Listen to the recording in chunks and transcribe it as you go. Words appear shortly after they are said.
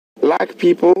like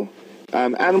people,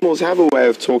 animals have a way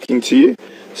of talking to you,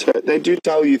 so they do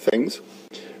tell you things,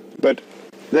 but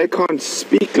they can't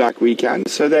speak like we can,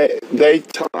 so they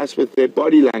tell us with their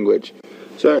body language.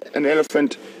 So an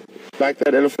elephant, like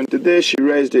that elephant did there, she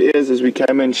raised her ears as we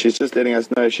came in. She's just letting us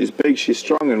know she's big, she's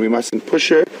strong, and we mustn't push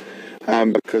her,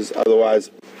 because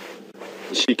otherwise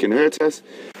she can hurt us.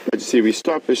 But you see, we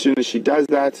stop as soon as she does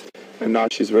that, and now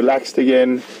she's relaxed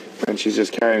again, and she's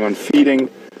just carrying on feeding.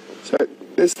 So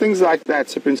there's things like that.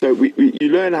 So you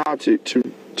learn how to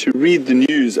read the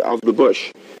news of the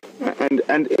bush,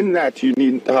 and in that you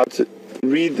need how to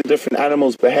read the different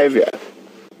animals' behavior.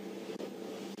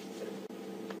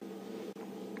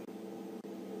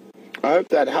 I hope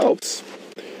that helps.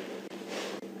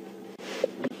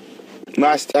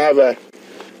 Nice to have a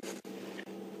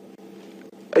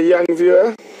young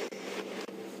viewer.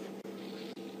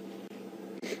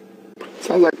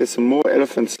 Sounds like there's some more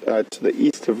elephants to the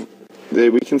east of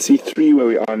there. We can see 3 where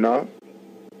we are now.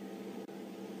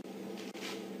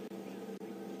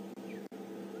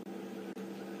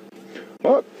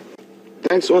 Well,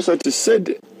 thanks also to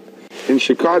Sid in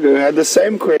Chicago, who had the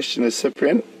same question as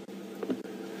Cyprian.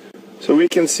 So we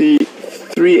can see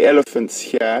 3 elephants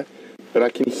here, but I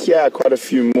can hear quite a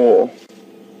few more.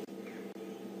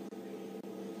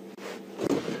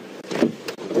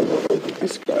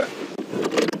 Let's go.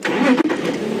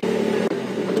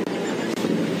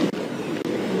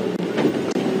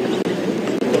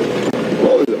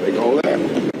 Oh, there's a big hole there.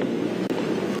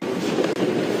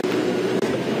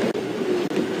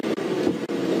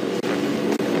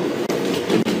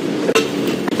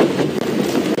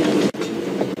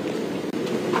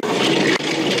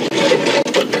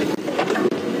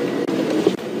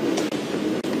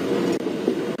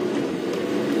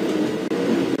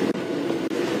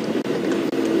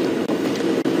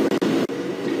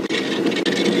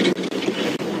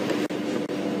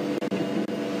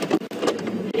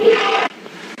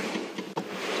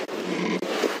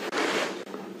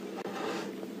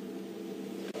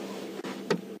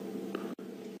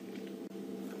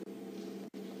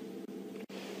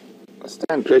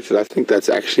 Stand corrected, I think that's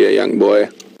actually a young boy.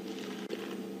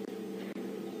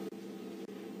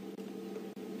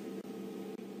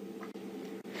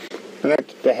 And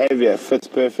that behavior fits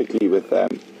perfectly with a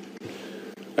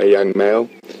young male.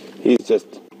 He's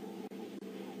just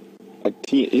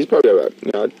he's probably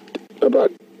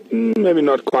about maybe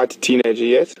not quite a teenager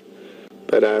yet,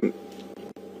 but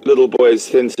little boys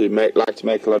tend to like to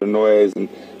make a lot of noise and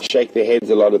shake their heads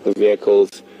a lot at the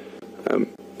vehicles.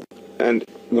 And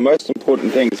the most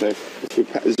important thing is if we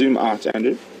zoom out,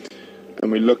 Andrew,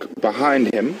 and we look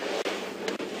behind him,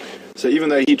 so even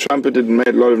though he trumpeted and made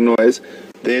a lot of noise,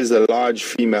 there's a large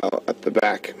female at the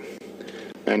back,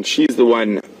 and she's the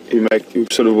one who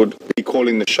sort of would be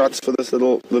calling the shots for this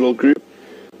little group.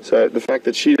 So the fact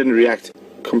that she didn't react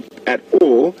at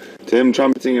all to him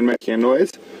trumpeting and making a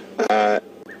noise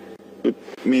it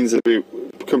means that we're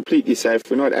completely safe.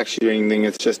 We're not actually doing anything.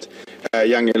 It's just a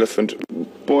young elephant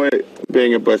boy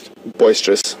being a bit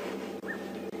boisterous.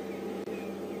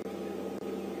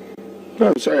 Oh,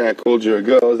 I'm sorry I called you a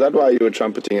girl. Is that why you were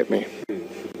trumpeting at me?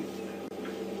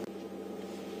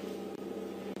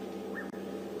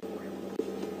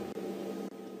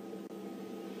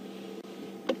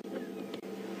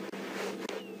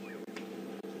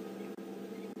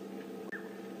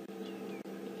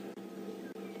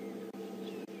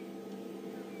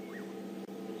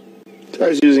 So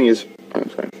he's using his... Oh,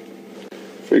 sorry.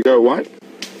 If we go wide,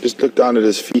 just look down at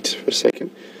his feet for a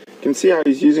second. You can see how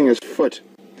he's using his foot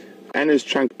and his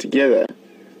trunk together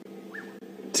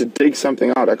to dig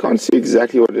something out. I can't see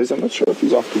exactly what it is. I'm not sure if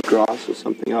he's after grass or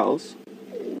something else.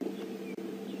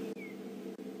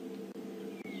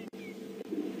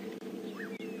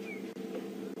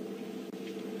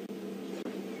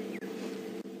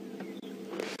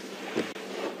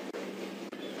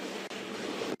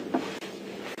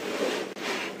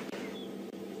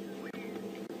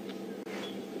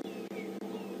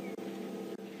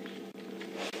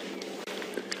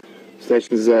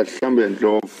 Station is at Cumberland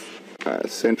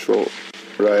Central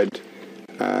Road,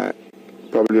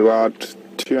 probably about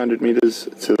 200 meters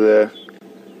to the,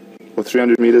 or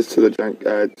 300 meters to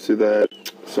the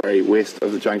west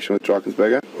of the junction with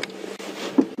Drakensberger.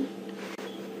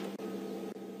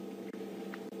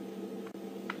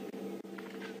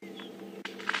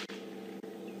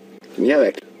 You can hear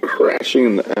that crashing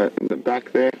in the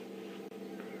back there.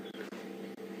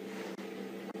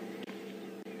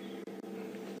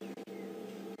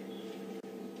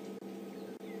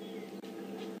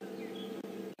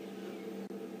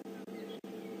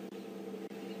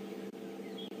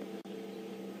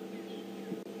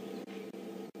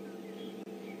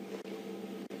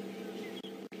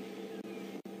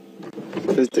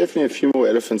 There's definitely a few more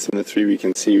elephants in the three we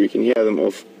can see. We can hear them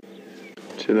off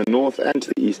to the north and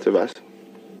to the east of us.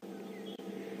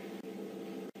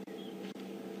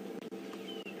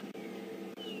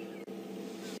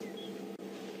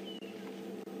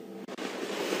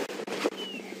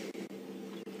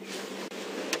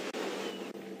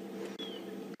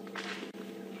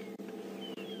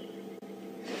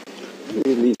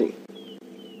 He's leading.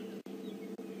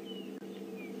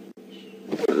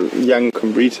 Young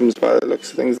combretums by the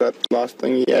looks of things, that last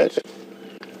thing he ate.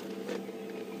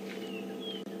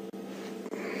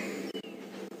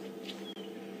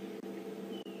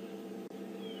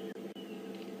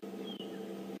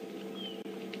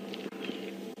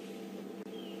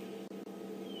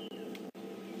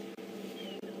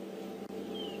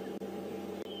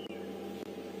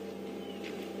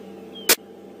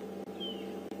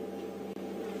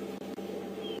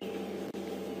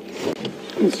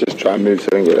 Let's just try and move so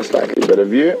we can get a slightly better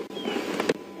view.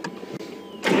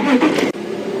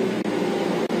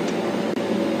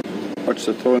 Watch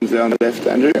the thorns there on the left,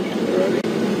 Andrew.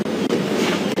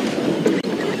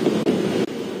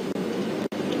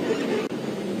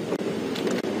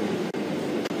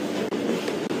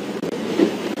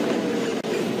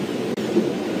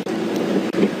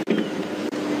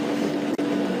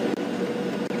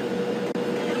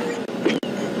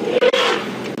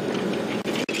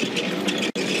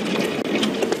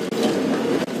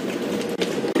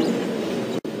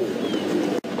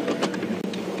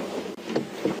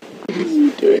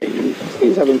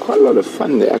 He's having quite a lot of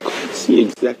fun there. I can't see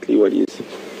exactly what he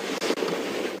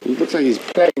looks like he's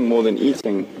playing more than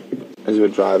eating as we're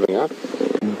driving up.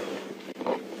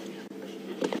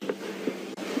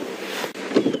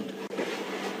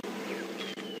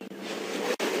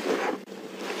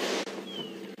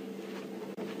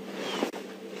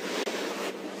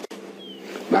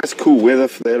 Nice cool weather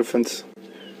for the elephants.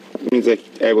 That means they're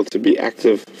able to be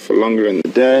active for longer in the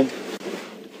day.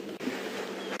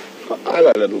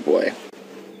 Hello, little boy.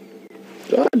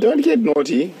 Don't get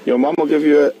naughty. Your mom will give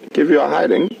you a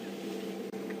hiding.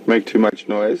 Make too much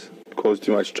noise, cause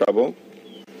too much trouble.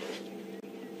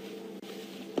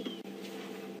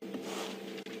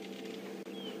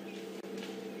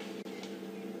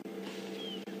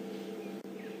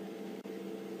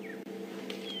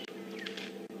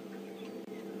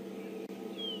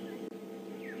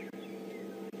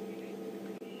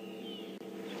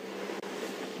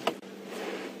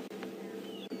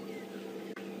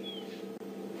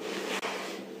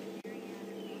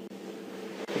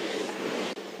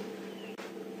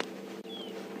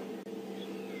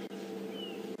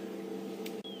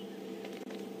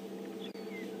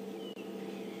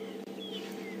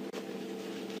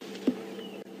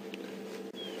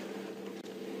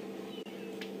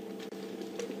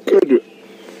 Good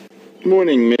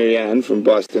morning, Marianne from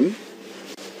Boston.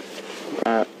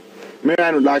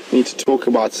 Marianne would like me to talk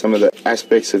about some of the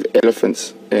aspects of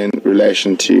elephants in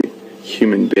relation to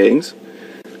human beings.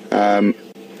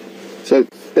 So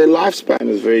their lifespan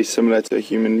is very similar to a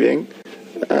human being.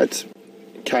 It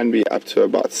can be up to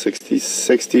about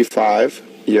 65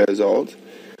 years old.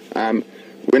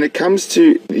 When it comes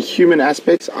to the human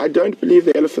aspects, I don't believe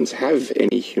the elephants have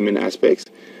any human aspects.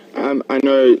 I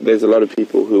know there's a lot of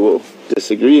people who will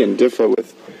disagree and differ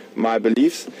with my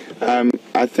beliefs.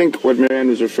 I think what Marianne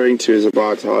was referring to is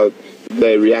about how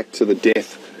they react to the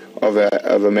death of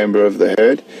a member of the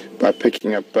herd by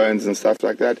picking up bones and stuff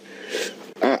like that.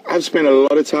 I've spent a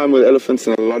lot of time with elephants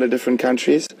in a lot of different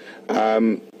countries,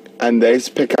 and they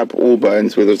pick up all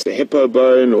bones, whether it's a hippo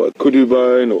bone or a kudu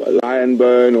bone or a lion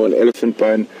bone or an elephant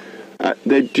bone.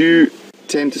 They do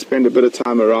tend to spend a bit of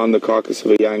time around the carcass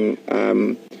of a young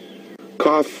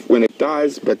calf when it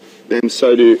dies, but then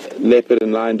so do leopard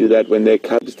and lion do that when their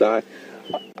cubs die.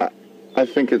 I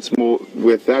think it's more,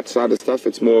 with that side of stuff,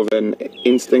 it's more of an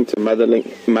instinct, a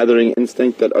mothering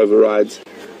instinct that overrides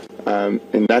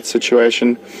in that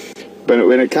situation. But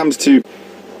when it comes to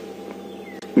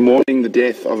mourning the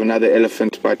death of another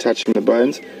elephant by touching the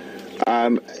bones,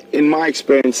 in my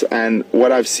experience and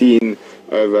what I've seen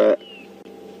over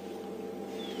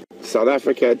South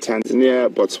Africa, Tanzania,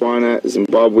 Botswana,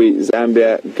 Zimbabwe,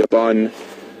 Zambia, Gabon,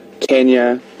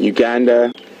 Kenya,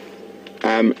 Uganda,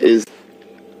 is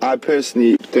I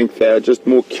personally think they're just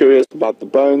more curious about the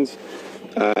bones,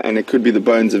 and it could be the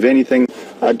bones of anything.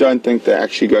 I don't think they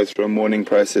actually go through a mourning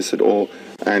process at all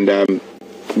and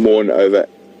mourn over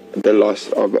the loss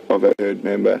of a herd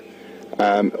member.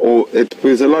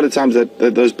 Because a lot of times that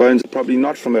those bones are probably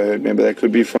not from a herd member, they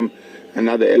could be from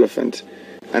another elephant.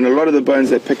 And a lot of the bones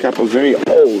they pick up are very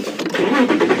old,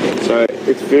 so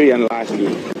it's very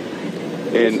unlikely,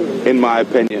 in my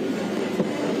opinion.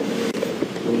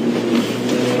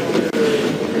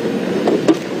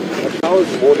 how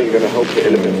is mourning going to help the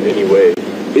elephant in any way?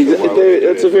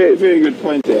 That's a very, very good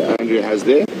point there Andrew has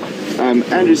there.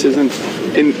 Andrew says,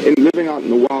 in living out in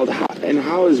the wild,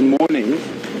 how is mourning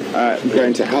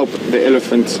going to help the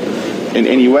elephant in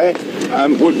any way?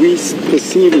 What we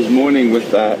perceive as mourning with,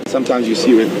 sometimes you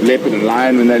see with leopard and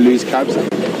lion when they lose cubs,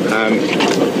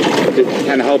 it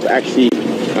can help actually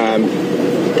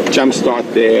jumpstart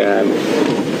their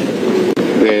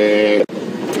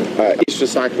estrous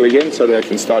cycle again, so they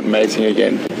can start mating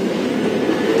again.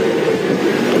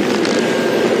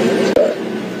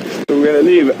 So we're going to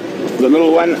leave the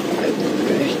little one.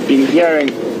 I've been hearing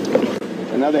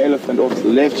another elephant off to the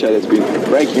left here that's been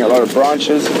breaking a lot of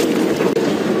branches.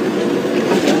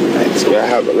 Let's go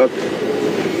have a look.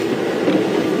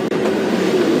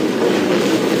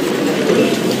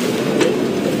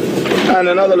 And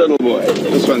another little boy.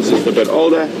 This one's just a bit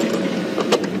older.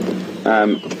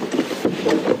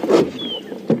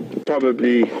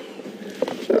 Probably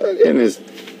in his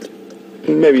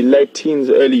maybe late teens,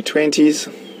 early 20s.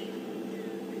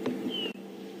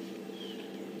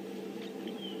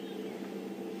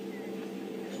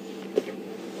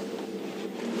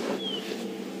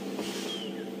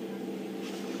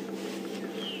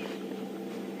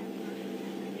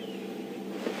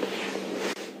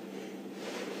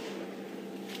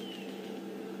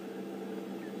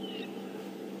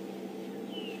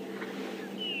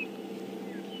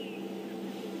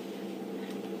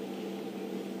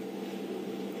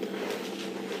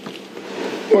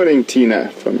 Morning, Tina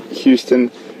from Houston.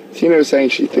 Tina was saying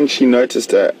she thinks she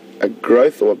noticed a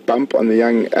growth or a bump on the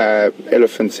young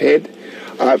elephant's head.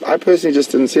 I personally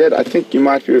just didn't see it. I think you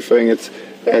might be referring it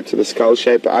to the skull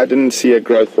shape. I didn't see a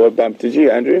growth or a bump. Did you,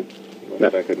 Andrew?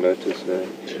 Not I could notice, no.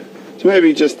 So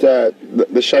maybe just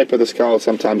the shape of the skull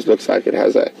sometimes looks like it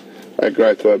has a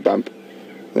growth or a bump.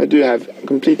 They do have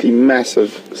completely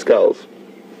massive skulls.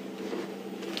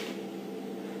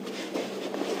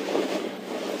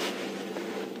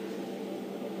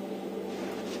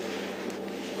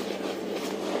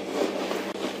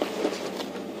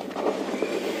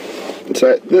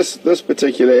 So this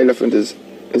particular elephant is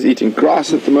eating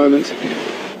grass at the moment,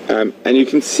 and you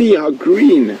can see how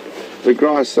green the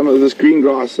grass, some of this green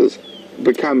grass has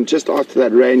become just after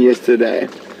that rain yesterday.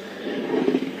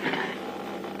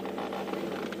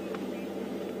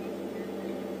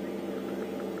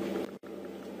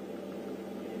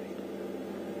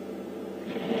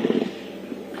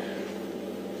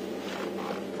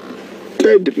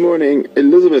 Good morning,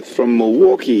 Elizabeth from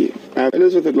Milwaukee.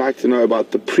 Elizabeth would like to know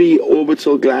about the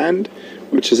pre-orbital gland,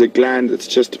 which is a gland that's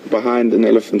just behind an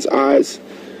elephant's eyes.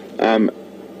 And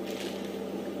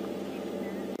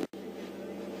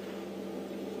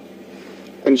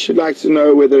she'd like to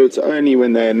know whether it's only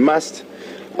when they're in must.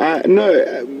 No,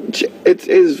 it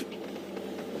is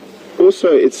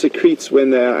also, it secretes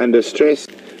when they're under stress,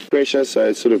 pressure, so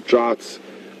it sort of droughts.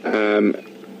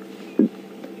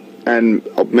 And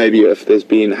maybe if there's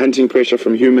been hunting pressure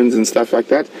from humans and stuff like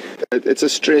that. It's a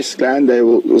stress gland. They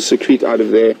will secrete out of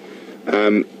there.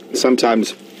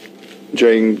 Sometimes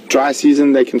during dry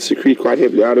season they can secrete quite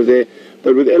heavily out of there.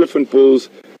 But with elephant bulls,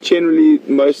 generally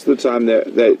most of the time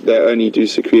they only do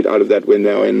secrete out of that when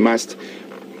they're in must.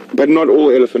 But not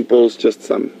all elephant bulls, just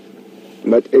some.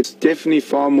 But it's definitely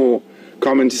far more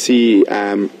common to see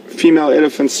female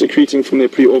elephants secreting from their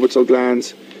pre-orbital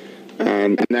glands.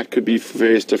 And that could be for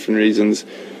various different reasons.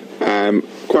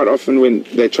 Quite often when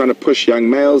they're trying to push young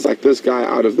males like this guy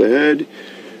out of the herd,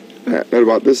 at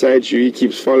about this age, he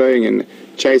keeps following and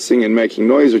chasing and making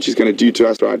noise, which he's going to do to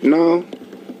us right now.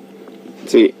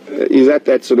 See, he's at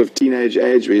that sort of teenage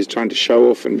age where he's trying to show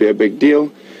off and be a big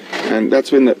deal. And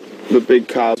that's when the big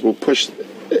cows will push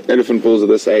elephant bulls of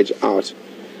this age out.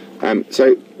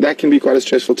 So that can be quite a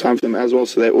stressful time for them as well,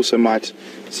 so they also might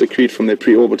secrete from their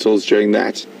pre-orbitals during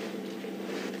that.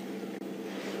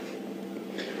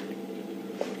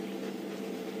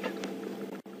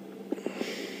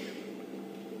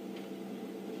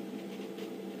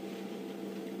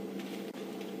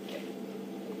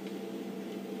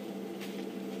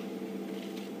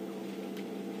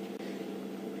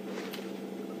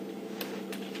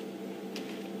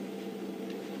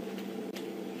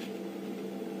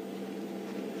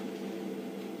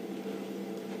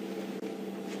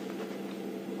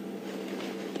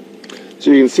 So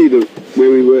you can see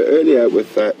where we were earlier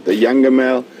with the younger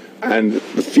male and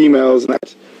the females, and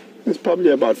that there's probably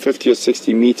about 50 or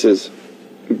 60 meters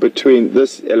between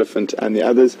this elephant and the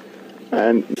others,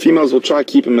 and females will try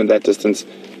to keep him at that distance.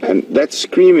 And that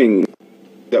screaming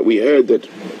that we heard that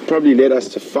probably led us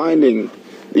to finding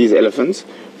these elephants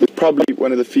was probably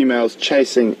one of the females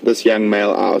chasing this young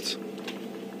male out.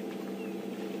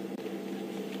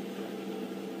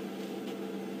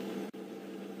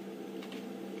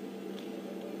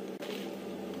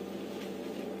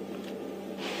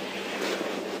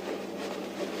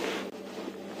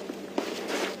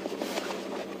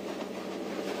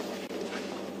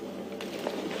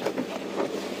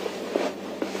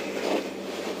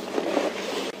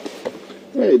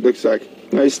 it looks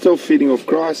like. No, he's still feeding off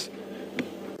grass.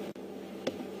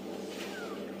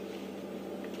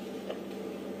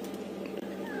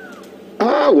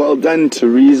 Ah, well done,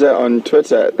 Teresa on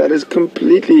Twitter. That is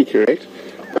completely correct.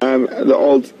 The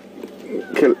old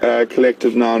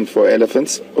collective noun for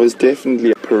elephants was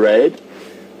definitely a parade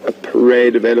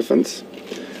of elephants.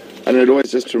 And it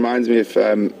always just reminds me if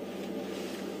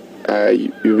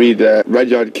you read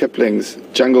Rudyard Kipling's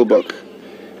Jungle Book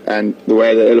and the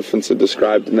way the elephants are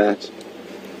described in that.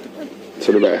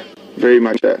 Sort of very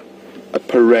much a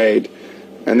parade.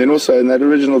 And then also in that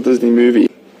original Disney movie,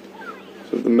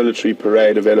 sort of the military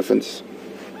parade of elephants.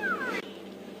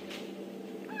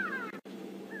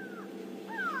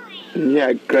 And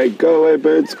yeah, great, go away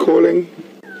birds calling.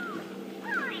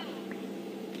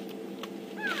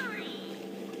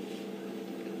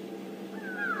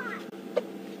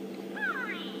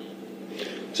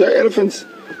 So elephants,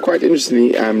 quite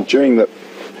interestingly, during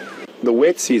the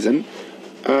wet season,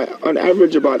 on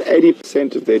average about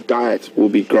 80% of their diet will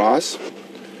be grass,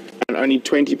 and only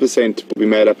 20% will be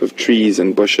made up of trees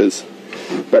and bushes.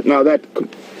 But now that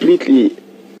completely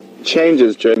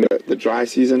changes during the dry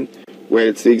season, where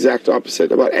it's the exact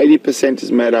opposite. About 80%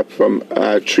 is made up from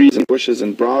trees and bushes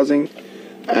and browsing,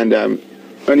 and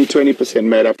only 20%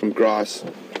 made up from grass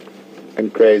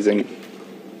and grazing.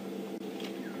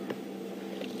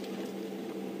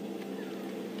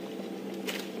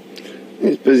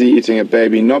 He's busy eating a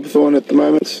baby knobthorn at the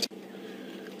moment.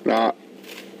 Now,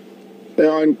 they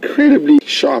are incredibly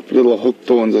sharp little hook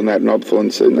thorns on that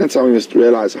knobthorn, so that's how we must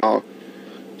realize how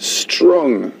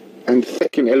strong and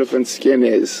thick an elephant's skin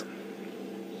is.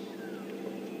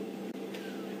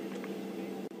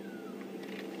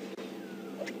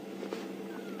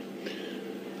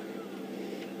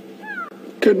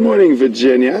 Good morning,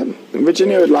 Virginia.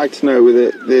 Virginia would like to know whether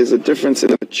there's a difference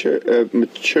in the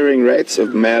maturing rates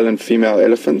of male and female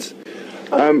elephants.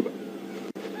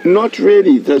 Not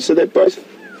really. So they both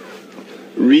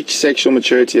reach sexual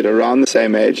maturity at around the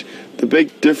same age. The big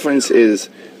difference is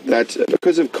that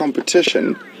because of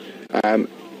competition, a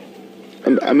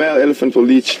male elephant will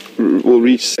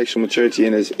reach sexual maturity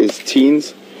in his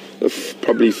teens,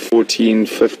 probably 14,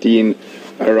 15,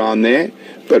 around there.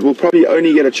 But will probably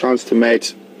only get a chance to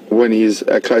mate when he's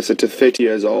closer to 30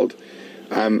 years old.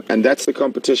 And that's the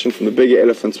competition from the bigger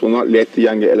elephants will not let the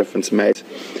younger elephants mate.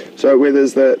 So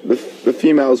whereas the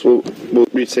females will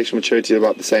reach sexual maturity at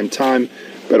about the same time,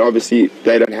 but obviously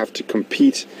they don't have to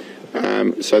compete,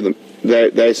 so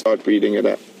they start breeding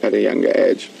at a younger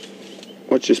age.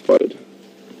 What you spotted?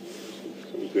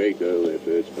 Some grey go-away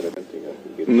birds, but I don't think I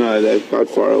can get them. No, they're quite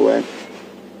far away.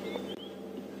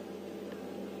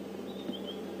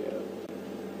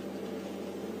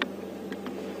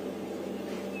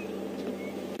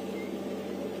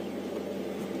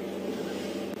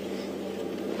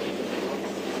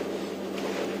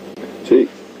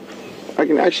 I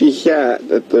can actually hear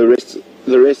that the rest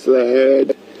of the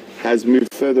herd has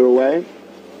moved further away.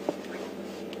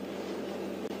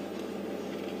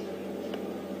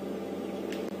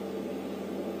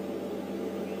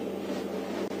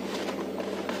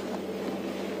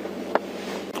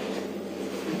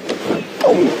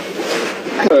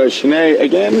 Hello, Sinead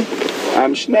again.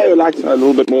 Sinead would like to know a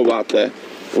little bit more about the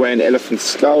way an elephant's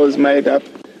skull is made up,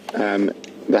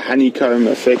 the honeycomb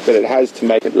effect that it has to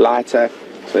make it lighter,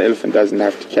 so the elephant doesn't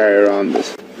have to carry around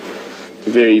this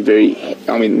very, very,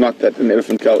 not that an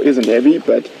elephant skull isn't heavy,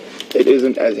 but it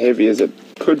isn't as heavy as it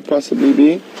could possibly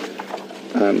be.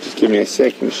 Just give me a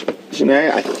second,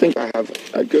 Sinead. I think I have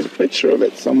a good picture of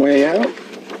it somewhere here.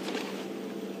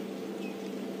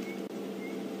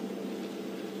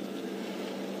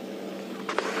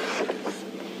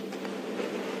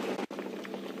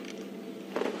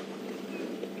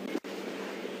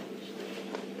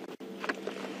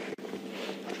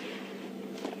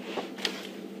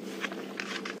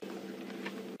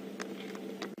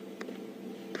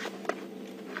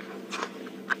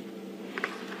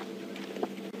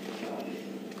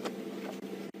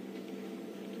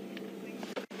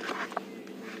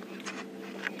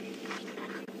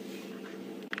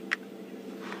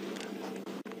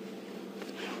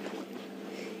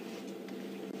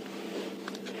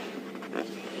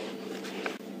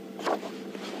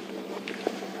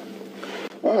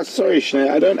 Oh, sorry, Sinead,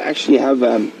 I don't actually have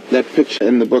that picture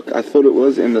in the book. I thought it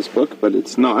was in this book, but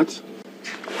it's not.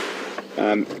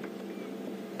 But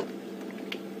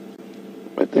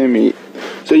let me.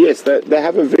 So yes, they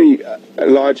have a very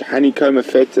large honeycomb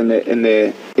effect in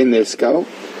their skull,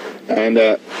 and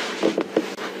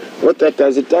what that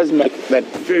does, it does make that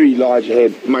very large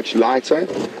head much lighter.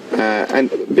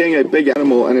 And being a big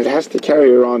animal, and it has to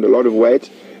carry around a lot of weight,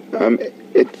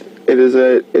 it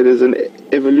is an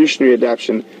evolutionary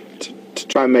adaptation to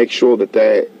try and make sure that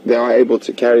they are able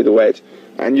to carry the weight.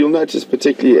 And you'll notice,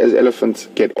 particularly as elephants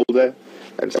get older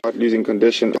and start losing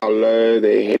condition, how low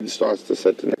their head starts to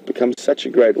sit, and it becomes such a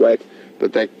great weight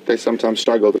that they sometimes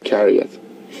struggle to carry it.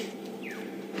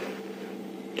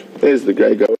 There's the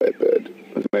grey go-away bird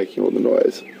making all the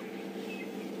noise.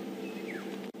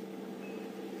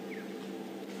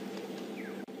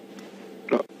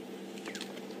 Oh.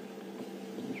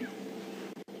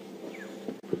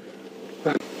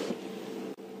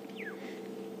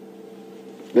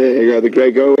 There you go, the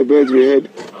grey go-away birds we heard.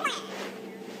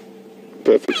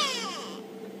 Perfect.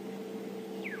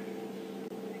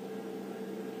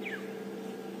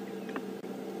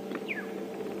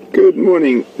 Good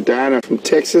morning, Diana from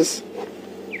Texas.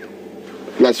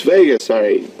 Las Vegas,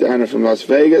 sorry. Diana from Las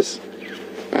Vegas.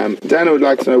 Diana would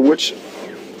like to know which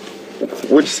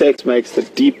sex makes the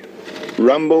deep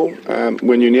rumble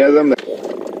when you're near them.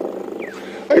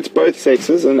 It's both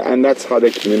sexes, and that's how they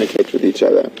communicate with each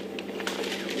other.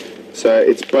 So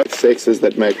it's both sexes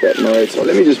that make that noise. So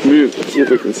let me just move, see if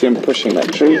we can see them pushing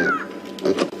that tree.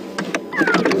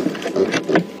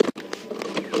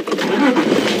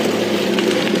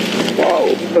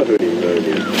 Whoa!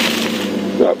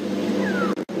 So,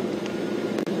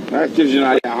 that gives you an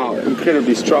idea how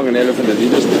incredibly strong an elephant is. He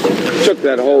just took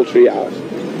that whole tree out.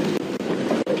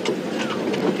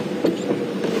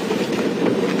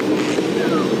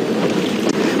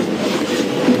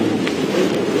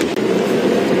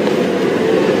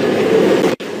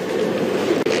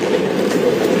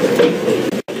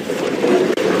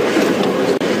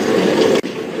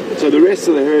 The rest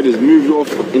of the herd has moved off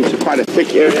into quite a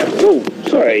thick area. Oh,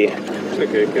 sorry. It's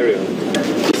okay, carry on.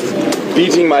 Just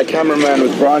beating my cameraman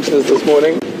with branches this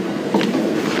morning.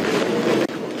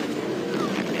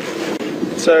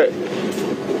 So,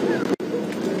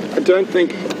 I don't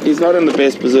think he's not in the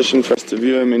best position for us to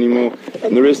view him anymore,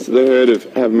 and the rest of the herd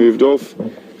have moved off.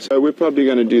 So we're probably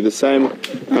going to do the same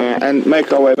and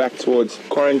make our way back towards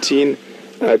quarantine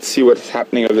to see what's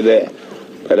happening over there.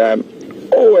 But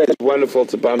always wonderful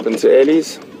to bump into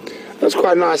Ellie's. It was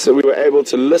quite nice that we were able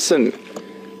to listen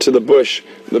to the bush.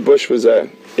 The bush was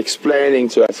explaining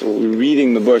to us, or we were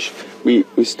reading the bush. We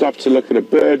stopped to look at a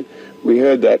bird. We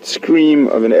heard that scream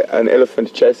of an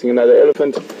elephant chasing another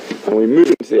elephant, and we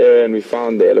moved into the area and we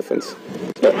found the elephants.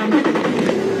 So,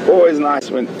 always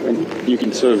nice when you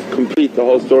can sort of complete the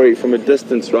whole story from a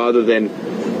distance rather than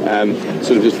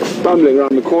sort of just bumbling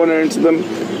around the corner into them.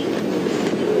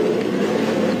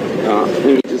 Let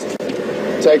me just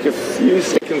take a few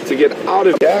seconds to get out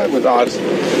of here without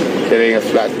getting a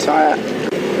flat tire.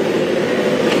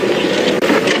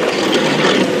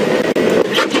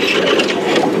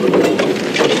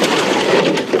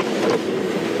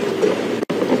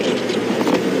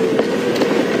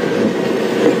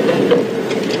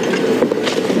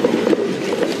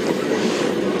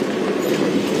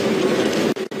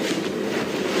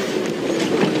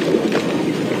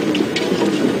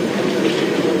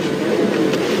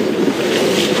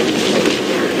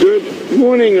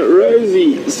 Morning,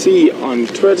 Rosie C on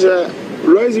Twitter.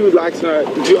 Rosie would like to know,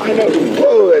 do I know,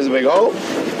 whoa, there's a big hole,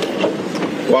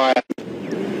 why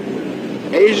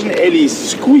Asian ellies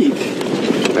squeak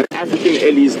and African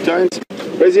ellies don't?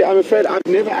 Rosie, I'm afraid I've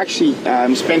never actually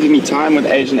spent any time with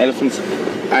Asian elephants,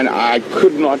 and I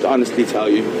could not honestly tell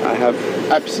you. I have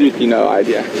absolutely no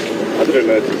idea. I don't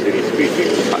notice any squeaking.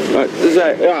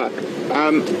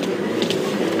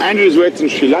 Andrew's worked in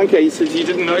Sri Lanka. He says he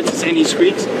didn't notice any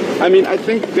squeaks. I mean, I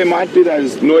think there might be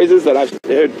those noises that I've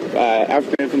heard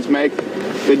African elephants make.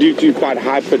 They do quite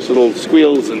high-pitched little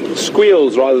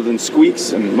squeals rather than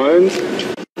squeaks and moans.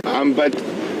 But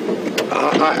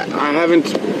I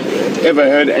haven't ever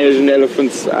heard Asian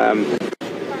elephants. I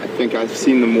think I've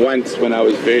seen them once when I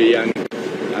was very young.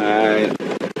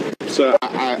 So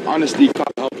I honestly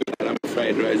can't help with that, I'm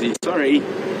afraid, Rosie. Sorry.